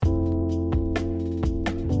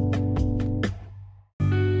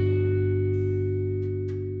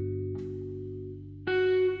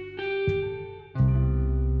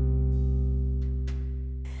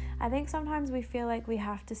think sometimes we feel like we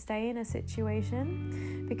have to stay in a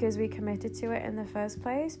situation because we committed to it in the first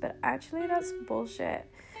place, but actually that's bullshit.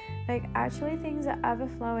 Like, actually things are ever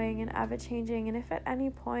flowing and ever changing, and if at any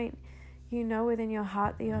point you know within your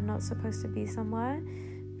heart that you're not supposed to be somewhere,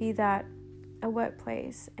 be that a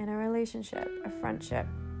workplace, in a relationship, a friendship,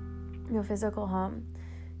 your physical home,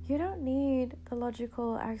 you don't need the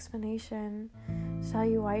logical explanation to tell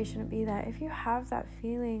you why you shouldn't be there. If you have that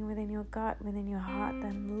feeling within your gut, within your heart,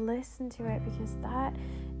 then listen to it, because that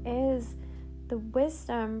is the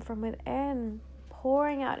wisdom from within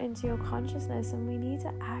pouring out into your consciousness, and we need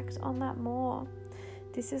to act on that more.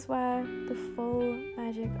 This is where the full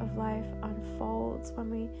magic of life unfolds, when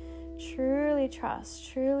we truly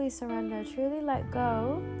trust, truly surrender, truly let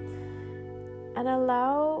go, and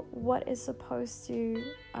allow what is supposed to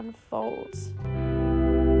unfold.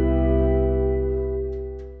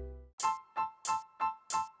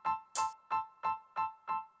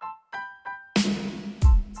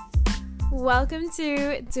 Welcome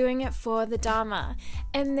to Doing It for the Dharma.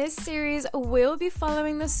 In this series, we'll be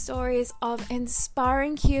following the stories of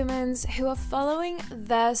inspiring humans who are following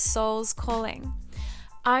their soul's calling.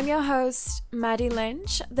 I'm your host, Maddie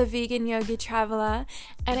Lynch, the vegan yogi traveler,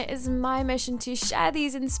 and it is my mission to share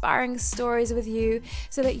these inspiring stories with you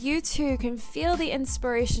so that you too can feel the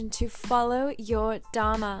inspiration to follow your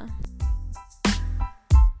Dharma.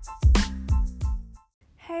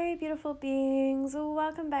 Hey beautiful beings,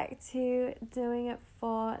 welcome back to Doing It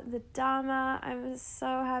for the Dharma. I'm so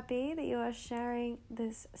happy that you are sharing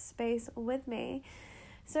this space with me.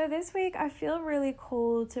 So this week I feel really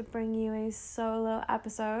cool to bring you a solo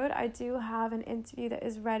episode. I do have an interview that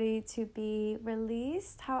is ready to be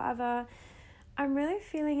released. However, I'm really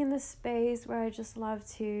feeling in the space where I just love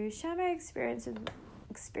to share my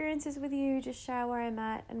experiences with you, just share where I'm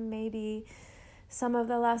at, and maybe some of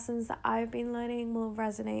the lessons that I've been learning will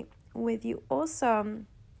resonate with you also.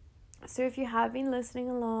 So if you have been listening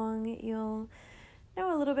along, you'll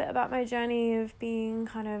know a little bit about my journey of being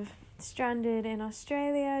kind of stranded in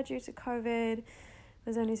Australia due to COVID. I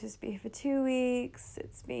was only supposed to be here for 2 weeks.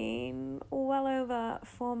 It's been well over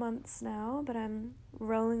 4 months now, but I'm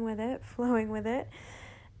rolling with it, flowing with it.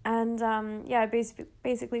 And I've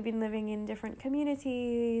basically been living in different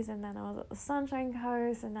communities, and then I was at the Sunshine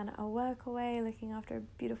Coast, and then at a workaway looking after a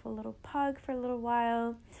beautiful little pug for a little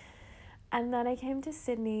while. And then I came to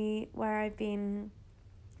Sydney, where I've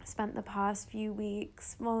spent the past few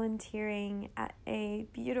weeks volunteering at a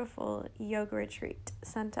beautiful yoga retreat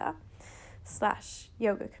center /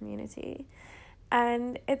 yoga community.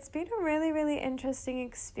 And it's been a really, really interesting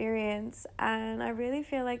experience, and I really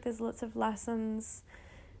feel like there's lots of lessons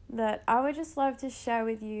that I would just love to share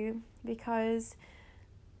with you, because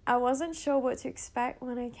I wasn't sure what to expect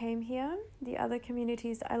when I came here. The other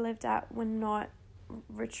communities that I lived at were not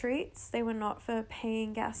retreats. They were not for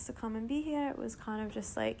paying guests to come and be here. It was kind of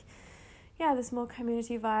just like, this more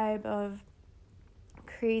community vibe of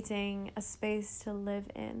creating a space to live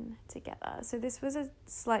in together. So this was a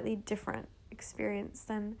slightly different experience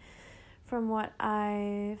than from what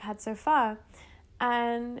I've had so far.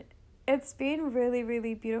 And it's been really,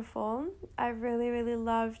 really beautiful. I really, really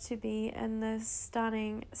love to be in this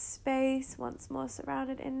stunning space, once more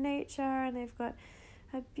surrounded in nature, and they've got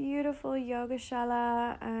a beautiful yoga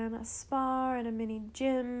shala and a spa and a mini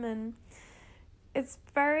gym, and it's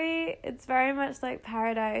very much like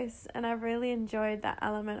paradise, and I've really enjoyed that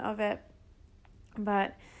element of it.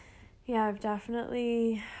 But I've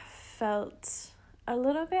definitely felt a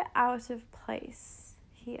little bit out of place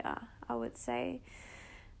here, I would say.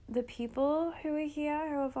 The people who are here,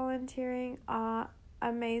 who are volunteering, are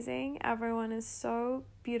amazing. Everyone is so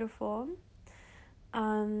beautiful.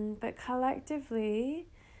 But collectively,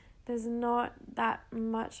 there's not that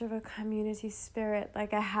much of a community spirit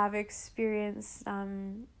like I have experienced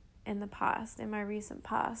in the past, in my recent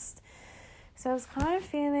past. So I was kind of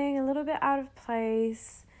feeling a little bit out of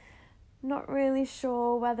place, not really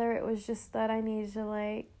sure whether it was just that I needed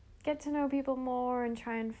to get to know people more and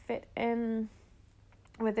try and fit in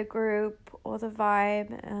with the group or the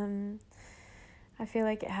vibe. I feel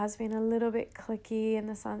like it has been a little bit cliquey in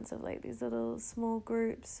the sense of these little small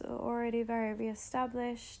groups are already very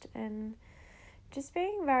reestablished and just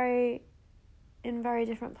being in very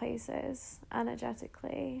different places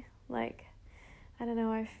energetically. I don't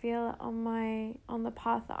know, I feel on the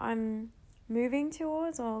path that I'm moving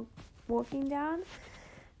towards or walking down,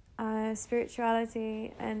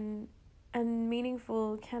 spirituality and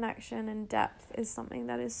meaningful connection and depth is something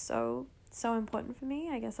that is so important for me.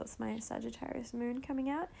 I guess that's my Sagittarius moon coming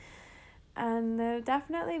out. And there have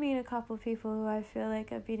definitely been a couple of people who I feel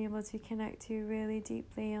like I've been able to connect to really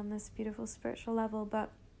deeply on this beautiful spiritual level.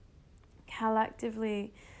 But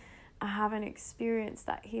collectively I haven't experienced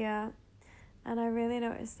that here. And I really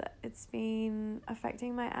noticed that it's been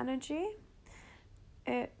affecting my energy.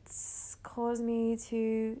 It's caused me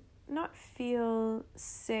to not feel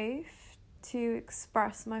safe to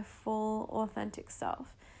express my full authentic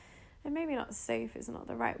self. And maybe not safe is not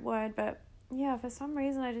the right word, but yeah, for some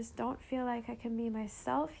reason I just don't feel like I can be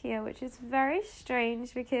myself here, which is very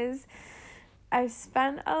strange because I've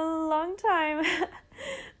spent a long time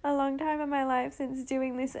in my life since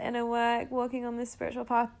doing this inner work, walking on this spiritual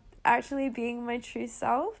path, actually being my true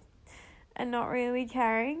self and not really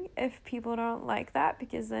caring if people don't like that,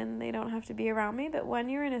 because then they don't have to be around me. But when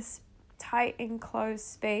you're in a tight enclosed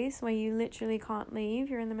space where you literally can't leave,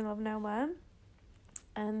 you're in the middle of nowhere,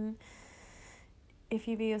 and if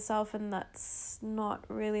you be yourself and that's not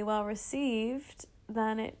really well received,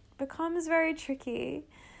 then it becomes very tricky.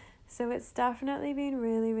 So it's definitely been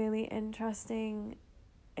really, really interesting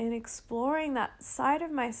in exploring that side of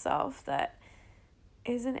myself that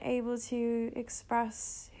isn't able to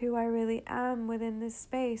express who I really am within this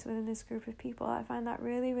space, within this group of people. I find that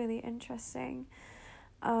really, really interesting.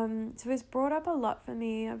 So it's brought up a lot for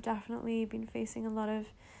me. I've definitely been facing a lot of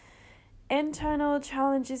internal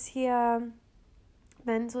challenges here,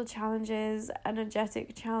 mental challenges,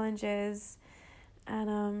 energetic challenges,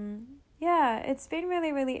 and yeah, it's been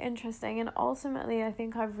really, really interesting. And ultimately, I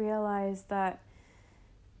think I've realized that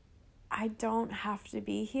I don't have to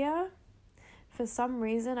be here. For some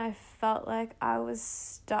reason, I felt like I was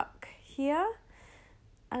stuck here,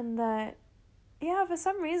 and that, yeah, for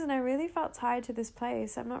some reason, I really felt tied to this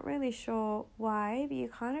place. I'm not really sure why, but you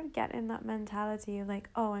kind of get in that mentality of like,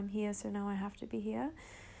 oh, I'm here, so now I have to be here.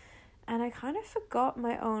 And I kind of forgot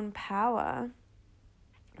my own power,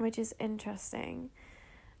 which is interesting.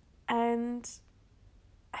 And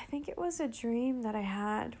I think it was a dream that I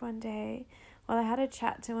had one day. Well, I had a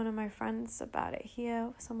chat to one of my friends about it here,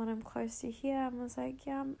 someone I'm close to here, and was like,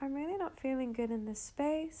 yeah, I'm really not feeling good in this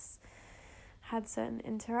space. Had certain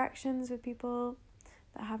interactions with people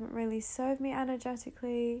that haven't really served me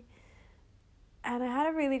energetically. And I had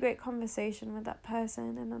a really great conversation with that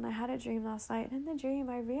person, and then I had a dream last night, and in the dream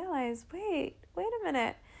I realized, wait a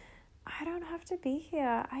minute, I don't have to be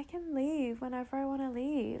here. I can leave whenever I want to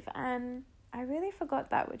leave. And I really forgot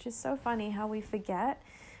that, which is so funny how we forget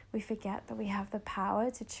that we have the power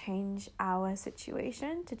to change our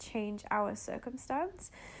situation, to change our circumstance.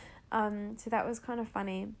 So that was kind of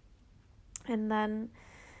funny. And then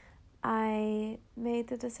I made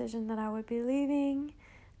the decision that I would be leaving,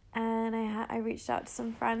 and I reached out to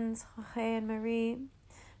some friends, Jorge and Marie,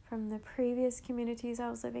 from the previous communities I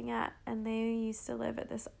was living at, and they used to live at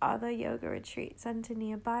this other yoga retreat center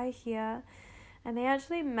nearby here, and they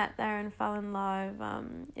actually met there and fell in love.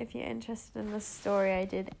 If you're interested in the story, I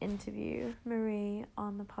did interview Marie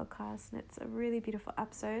on the podcast, and it's a really beautiful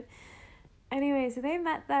episode. Anyway, so they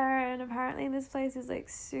met there, and apparently this place is like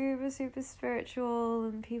super, super spiritual,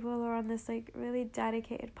 and people are on this like really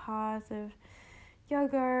dedicated path of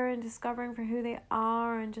yoga and discovering for who they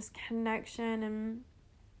are and just connection, and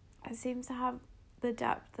it seems to have the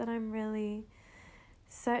depth that I'm really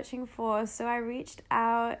searching for. So I reached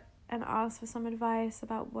out and asked for some advice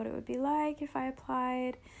about what it would be like if I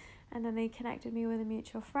applied, and then they connected me with a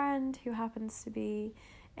mutual friend who happens to be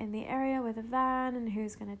in the area with a van and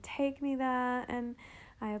who's going to take me there. And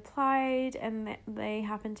I applied, and they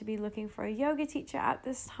happened to be looking for a yoga teacher at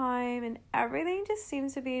this time, and everything just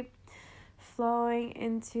seems to be flowing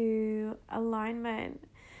into alignment.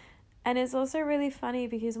 And it's also really funny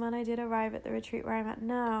because when I did arrive at the retreat where I'm at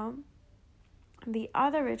now, the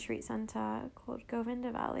other retreat center called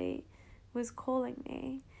Govinda Valley was calling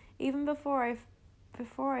me. Even before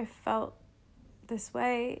I felt this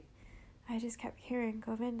way, I just kept hearing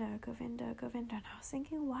Govinda, Govinda, Govinda. And I was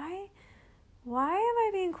thinking, why am I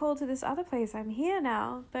being called to this other place? I'm here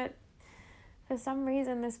now. But for some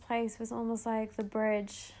reason, this place was almost like the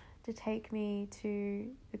bridge to take me to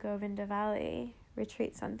the Govinda Valley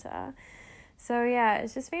retreat center. So yeah,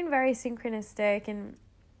 it's just been very synchronistic, and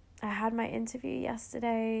I had my interview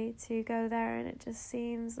yesterday to go there, and it just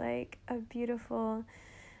seems like a beautiful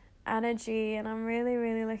energy, and I'm really,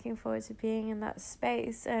 really looking forward to being in that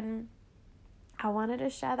space. And I wanted to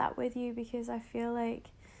share that with you because I feel like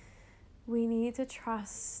we need to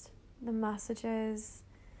trust the messages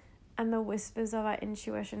and the whispers of our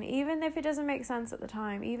intuition, even if it doesn't make sense at the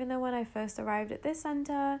time. Even though when I first arrived at this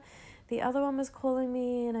center, the other one was calling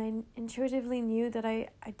me, and I intuitively knew that I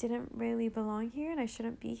didn't really belong here and I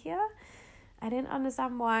shouldn't be here. I didn't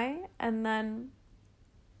understand why. And then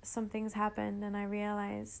something's happened and I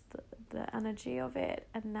realized the energy of it,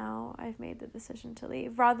 and now I've made the decision to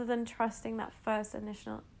leave, rather than trusting that first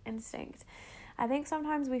initial instinct. I think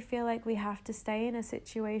sometimes we feel like we have to stay in a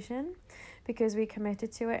situation because we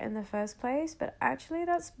committed to it in the first place, but actually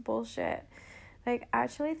that's bullshit. Like,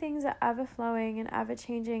 actually things are ever flowing and ever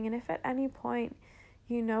changing, and if at any point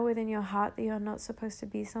you know within your heart that you're not supposed to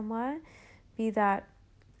be somewhere, be that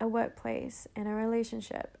a workplace, in a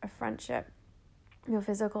relationship, a friendship, your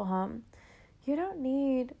physical home, you don't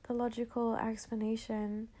need the logical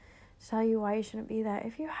explanation to tell you why you shouldn't be there.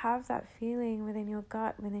 If you have that feeling within your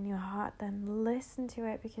gut, within your heart, then listen to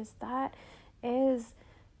it, because that is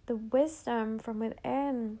the wisdom from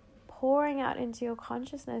within pouring out into your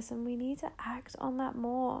consciousness, and we need to act on that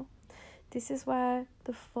more. This is where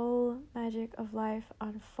the full magic of life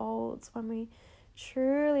unfolds, when we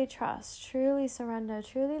truly trust, truly surrender,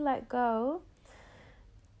 truly let go,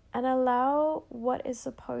 and allow what is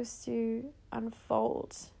supposed to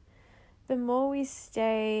unfold. The more we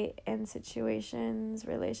stay in situations,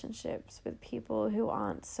 relationships with people who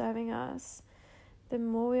aren't serving us, the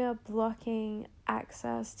more we are blocking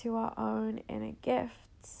access to our own inner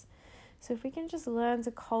gifts. So if we can just learn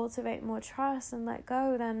to cultivate more trust and let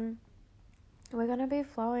go, then we're going to be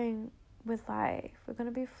flowing with life. We're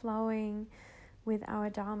going to be flowing with our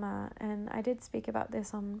Dharma. And I did speak about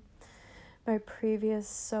this on my previous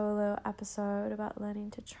solo episode about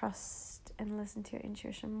learning to trust and listen to your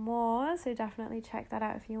intuition more. So definitely check that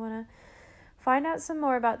out if you want to find out some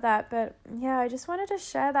more about that. But yeah, I just wanted to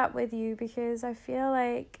share that with you because I feel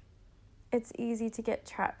like it's easy to get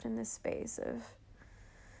trapped in this space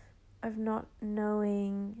of not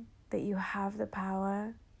knowing that you have the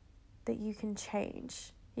power, that you can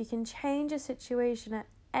change. You can change a situation at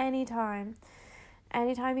any time.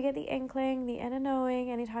 Anytime you get the inkling, the inner knowing,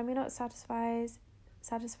 anytime you're not satisfied,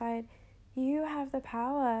 you have the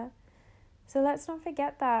power. So let's not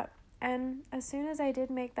forget that. And as soon as I did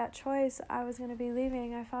make that choice, I was going to be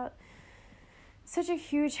leaving, I felt such a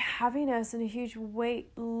huge heaviness and a huge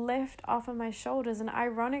weight lift off of my shoulders. And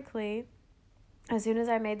ironically, as soon as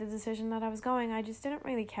I made the decision that I was going, I just didn't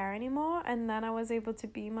really care anymore. And then I was able to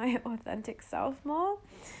be my authentic self more.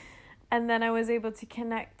 And then I was able to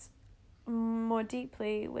connect more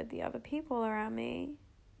deeply with the other people around me.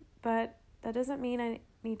 But that doesn't mean I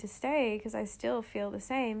need to stay, because I still feel the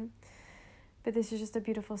same. But this is just a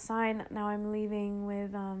beautiful sign. Now I'm leaving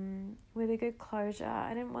with a good closure.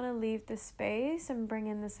 I didn't want to leave the space and bring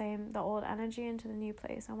in the old energy into the new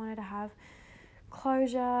place. I wanted to have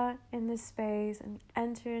closure in this space and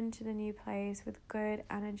enter into the new place with good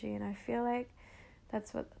energy. And I feel like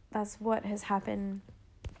that's what has happened.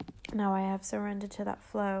 Now I have surrendered to that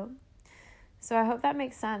flow. So I hope that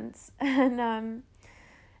makes sense. And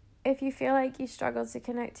if you feel like you struggle to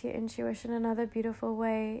connect to your intuition, another beautiful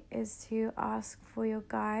way is to ask for your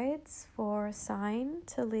guides for a sign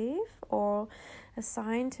to leave or a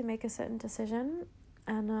sign to make a certain decision.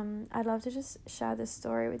 And I'd love to just share this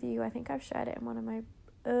story with you. I think I've shared it in one of my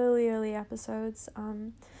early episodes.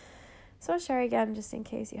 So I'll share again just in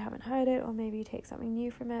case you haven't heard it, or maybe you take something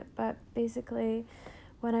new from it. But basically,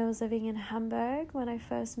 when I was living in Hamburg, when I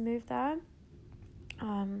first moved there,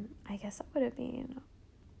 I guess that would have been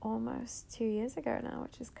almost 2 years ago now,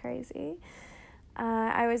 which is crazy.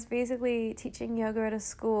 I was basically teaching yoga at a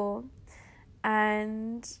school,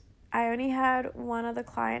 and I only had one other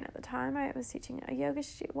client at the time. I was teaching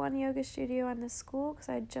one yoga studio in the school because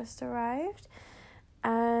I had just arrived.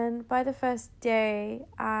 And by the first day,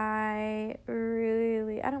 I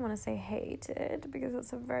don't want to say hated, because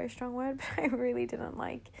that's a very strong word, but I really didn't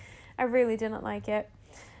like it.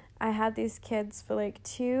 I had these kids for like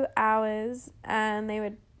 2 hours, and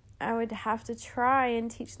I would have to try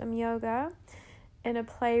and teach them yoga in a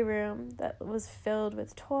playroom that was filled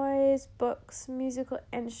with toys, books, musical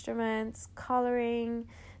instruments, coloring.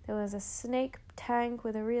 There was a snake tank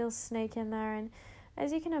with a real snake in there. And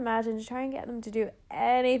as you can imagine, to try and get them to do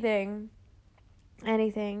anything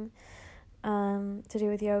to do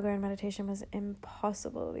with yoga and meditation was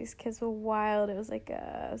impossible. These kids were wild. It was like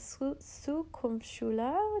a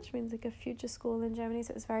Zukunftsschule, which means like a future school in Germany.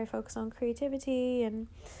 So it was very focused on creativity, and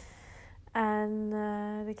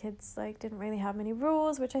the kids like didn't really have many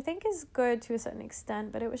rules, which I think is good to a certain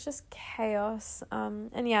extent, but it was just chaos.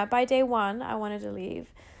 And yeah, by day 1, I wanted to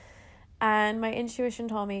leave, and my intuition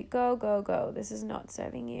told me, go, this is not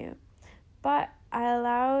serving you. But I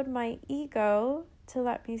allowed my ego to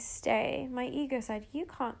let me stay. My ego said, you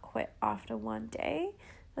can't quit after one day.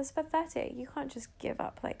 That's pathetic. You can't just give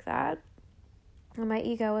up like that. And my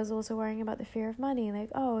ego was also worrying about the fear of money. Like,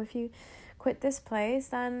 oh, if you quit this place,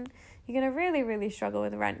 then you're going to really, really struggle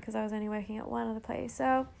with rent, because I was only working at one other place.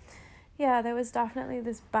 So yeah, there was definitely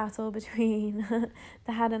this battle between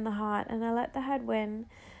the head and the heart, and I let the head win.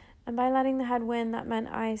 And by letting the head win, that meant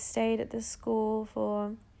I stayed at this school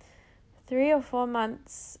for 3 or 4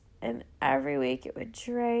 months, and every week it would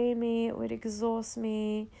drain me, it would exhaust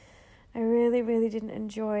me. I really, really didn't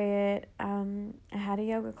enjoy it. I had a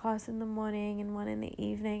yoga class in the morning and one in the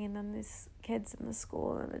evening, and then these kids in the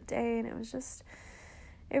school in the day, and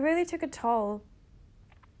it really took a toll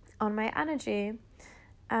on my energy.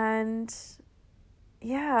 And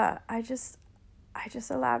yeah, I just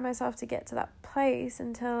allowed myself to get to that place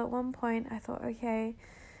until at one point I thought, okay,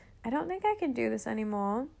 I don't think I can do this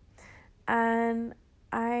anymore. And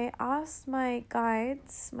I asked my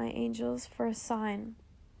guides, my angels, for a sign.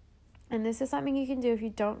 And this is something you can do if you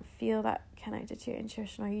don't feel that connected to your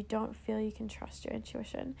intuition, or you don't feel you can trust your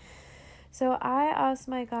intuition. So I asked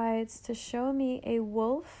my guides to show me a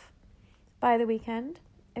wolf by the weekend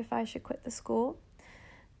if I should quit the school.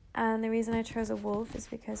 And the reason I chose a wolf is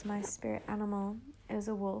because my spirit animal is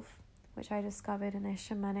a wolf, which I discovered in a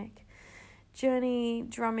shamanic journey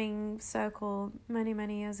drumming circle many,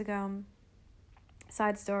 many years ago.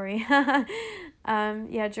 Side story.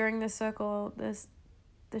 During the circle,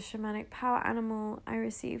 the shamanic power animal I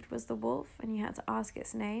received was the wolf, and you had to ask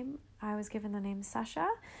its name. I was given the name Sasha.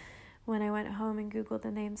 When I went home and Googled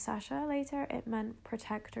the name Sasha later, it meant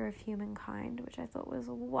protector of humankind, which I thought was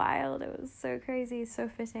wild. It was so crazy, so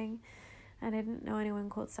fitting. I didn't know anyone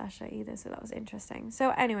called Sasha either, so that was interesting. So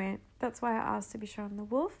anyway, that's why I asked to be shown the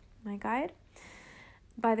wolf, my guide,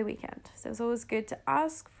 by the weekend. So it's always good to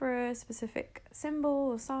ask for a specific symbol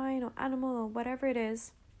or sign or animal or whatever it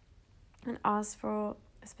is, and ask for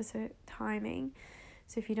a specific timing.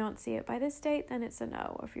 So if you don't see it by this date, then it's a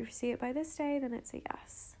no. Or if you see it by this day, then it's a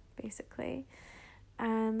yes, basically.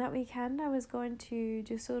 And that weekend I was going to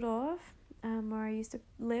Düsseldorf, where I used to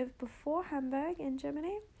live before Hamburg in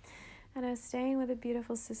Germany. And I was staying with a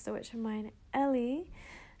beautiful sister witch of mine, Ellie.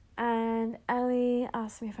 And Ellie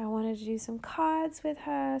asked me if I wanted to do some cards with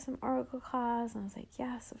her, some oracle cards. And I was like,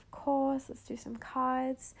 yes, of course, let's do some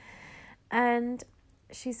cards. And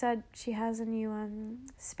she said she has a new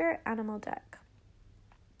spirit animal deck,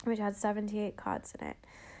 which had 78 cards in it.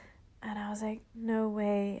 And I was like, no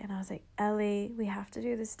way. And I was like, Ellie, we have to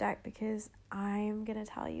do this deck because I'm going to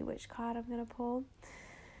tell you which card I'm going to pull.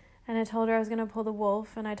 And I told her I was going to pull the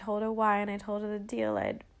wolf, and I told her why, and I told her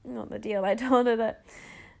I told her that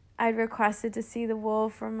I'd requested to see the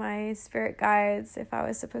wolf from my spirit guides if I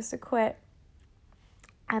was supposed to quit.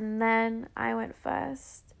 And then I went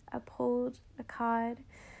first. I pulled a card,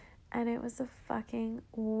 and it was a fucking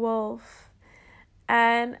wolf.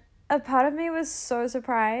 And a part of me was so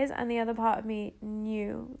surprised, and the other part of me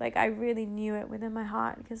knew. Like, I really knew it within my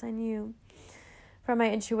heart, because I knew from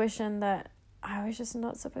my intuition that I was just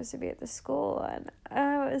not supposed to be at the school. And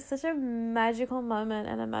it was such a magical moment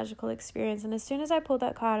and a magical experience. And as soon as I pulled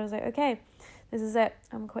that card, I was like, okay, this is it.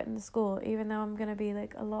 I'm quitting the school, even though I'm going to be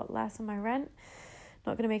like a lot less on my rent,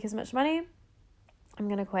 not going to make as much money. I'm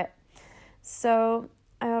going to quit. So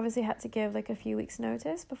I obviously had to give like a few weeks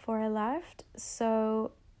notice before I left.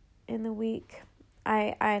 So in the week,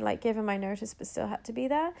 I like gave him my notice, but still had to be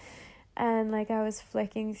there. And like I was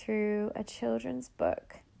flicking through a children's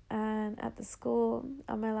book and at the school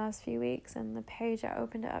on my last few weeks, and the page I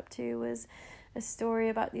opened it up to was a story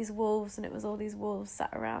about these wolves, and it was all these wolves sat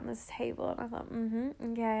around this table, and I thought,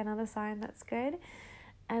 okay, another sign, that's good.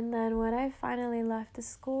 And then when I finally left the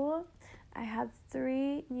school, I had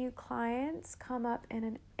 3 new clients come up in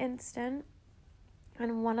an instant,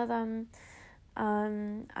 and one of them,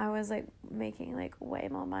 I was like making like way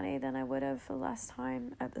more money than I would have for last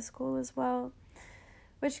time at the school as well.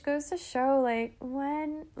 Which goes to show, like,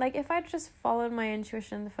 if I just followed my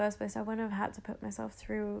intuition in the first place, I wouldn't have had to put myself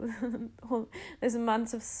through all these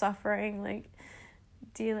months of suffering, like,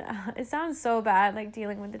 it sounds so bad, like,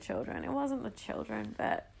 dealing with the children. It wasn't the children,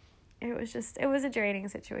 but it was a draining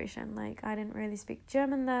situation. Like, I didn't really speak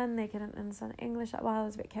German then, they couldn't understand English that well, it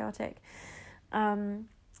was a bit chaotic.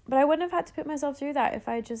 But I wouldn't have had to put myself through that if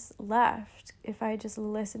I just left, if I just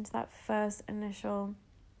listened to that first initial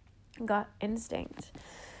gut instinct.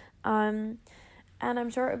 And I'm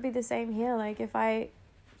sure it would be the same here. Like, if I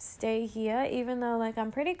stay here, even though like I'm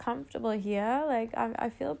pretty comfortable here, like I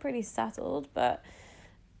feel pretty settled, but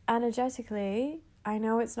energetically I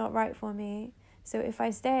know it's not right for me. So if I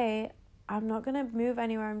stay, I'm not going to move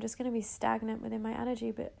anywhere. I'm just going to be stagnant within my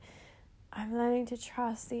energy. But I'm learning to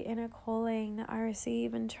trust the inner calling that I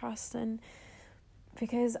receive, and trust and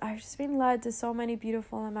because I've just been led to so many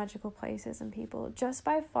beautiful and magical places and people just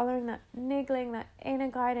by following that niggling, that inner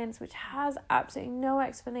guidance, which has absolutely no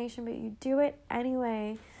explanation, but you do it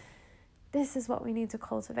anyway. This is what we need to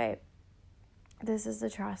cultivate. This is the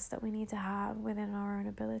trust that we need to have within our own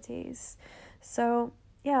abilities. So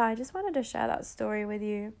yeah, I just wanted to share that story with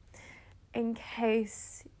you in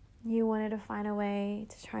case you wanted to find a way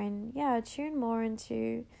to try and tune more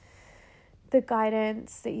into the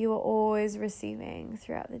guidance that you are always receiving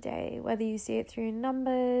throughout the day, whether you see it through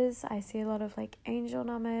numbers. I see a lot of like angel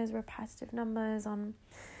numbers, repetitive numbers on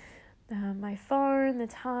my phone, the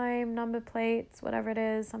time, number plates, whatever it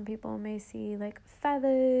is. Some people may see like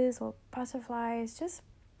feathers or butterflies. Just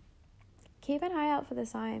keep an eye out for the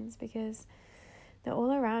signs, because they're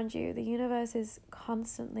all around you. The universe is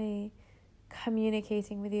constantly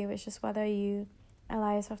communicating with you. It's just whether you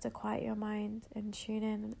allow yourself to quiet your mind and tune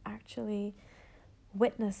in and actually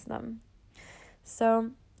witness them.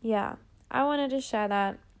 So yeah, I wanted to share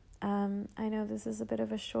that. I know this is a bit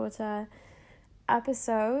of a shorter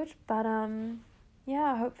episode, but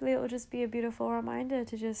hopefully it will just be a beautiful reminder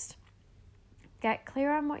to just get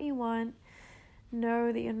clear on what you want.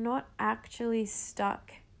 Know that you're not actually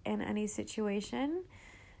stuck in any situation.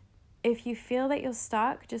 If you feel that you're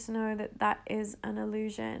stuck, just know that that is an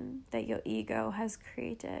illusion that your ego has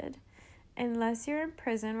created. Unless you're in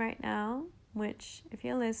prison right now, which if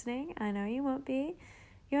you're listening, I know you won't be,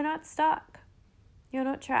 you're not stuck. You're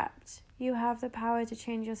not trapped. You have the power to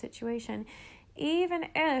change your situation. Even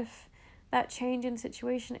if that change in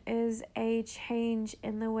situation is a change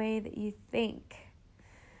in the way that you think.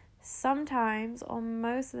 Sometimes, or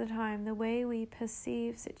most of the time, the way we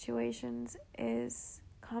perceive situations is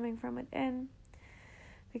coming from within,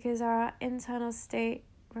 because our internal state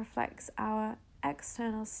reflects our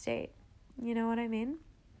external state. You know what I mean?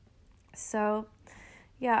 So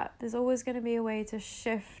yeah, there's always going to be a way to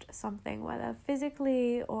shift something, whether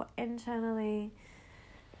physically or internally,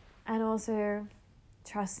 and also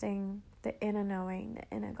trusting the inner knowing,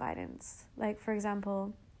 the inner guidance. Like, for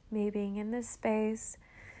example, me being in this space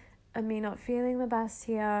and me not feeling the best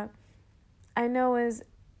here, I know is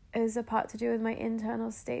a part to do with my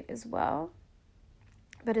internal state as well.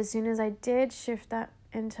 But as soon as I did shift that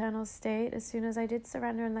internal state, as soon as I did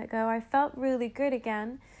surrender and let go, I felt really good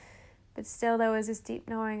again. But still there was this deep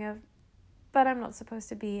knowing of, but I'm not supposed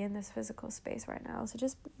to be in this physical space right now. So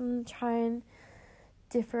just try and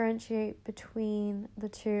differentiate between the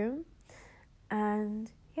two.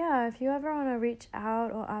 And yeah, if you ever want to reach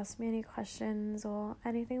out or ask me any questions or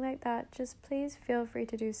anything like that, just please feel free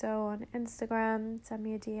to do so on Instagram, send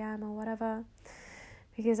me a DM or whatever,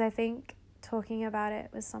 because I think talking about it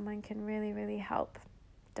with someone can really, really help.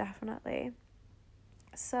 Definitely.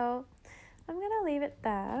 So I'm going to leave it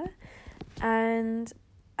there. And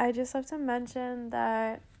I just have to mention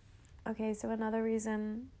that, okay, so another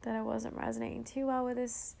reason that I wasn't resonating too well with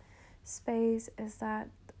this space is that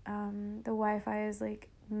the Wi-Fi is like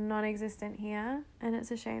non-existent here, and it's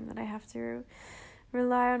a shame that I have to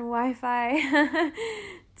rely on Wi-Fi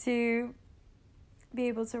to be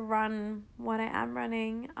able to run what I am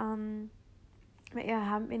running. But yeah, I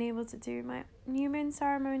haven't been able to do my new moon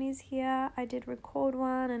ceremonies here. I did record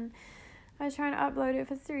one and I was trying to upload it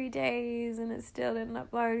for 3 days and it still didn't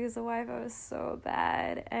upload because the Wi-Fi was so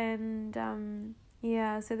bad. And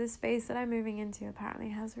so the space that I'm moving into apparently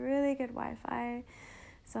has really good Wi-Fi.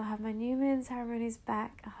 So I'll have my new moon ceremonies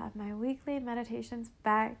back. I'll have my weekly meditations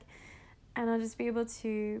back. And I'll just be able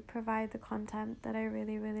to provide the content that I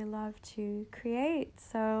really, really love to create.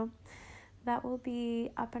 So that will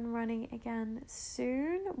be up and running again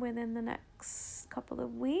soon, within the next couple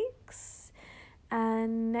of weeks.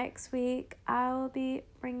 And next week, I'll be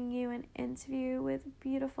bringing you an interview with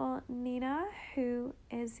beautiful Nina, who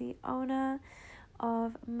is the owner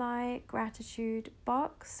of My Gratitude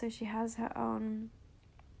Box. So she has her own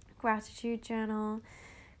gratitude journal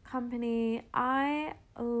company. I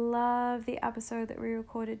love the episode that we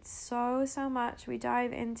recorded so much. We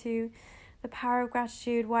dive into the power of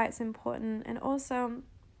gratitude, why it's important, and also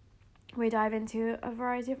we dive into a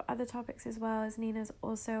variety of other topics as well, as Nina's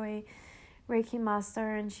also a Reiki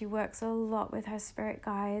master and she works a lot with her spirit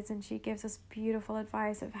guides and she gives us beautiful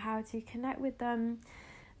advice of how to connect with them.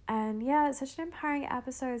 And yeah, it's such an empowering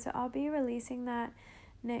episode, so I'll be releasing that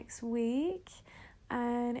next week.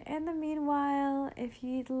 And in the meanwhile, if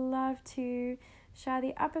you'd love to share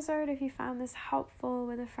the episode, if you found this helpful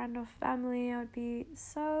with a friend or family, I would be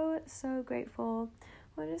so grateful.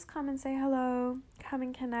 Or just come and say hello, come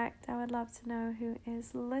and connect. I would love to know who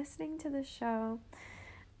is listening to the show.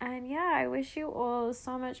 And yeah, I wish you all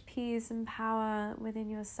so much peace and power within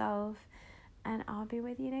yourself. and I'll be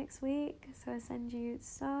with you next week. So I send you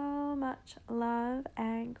so much love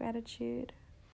and gratitude.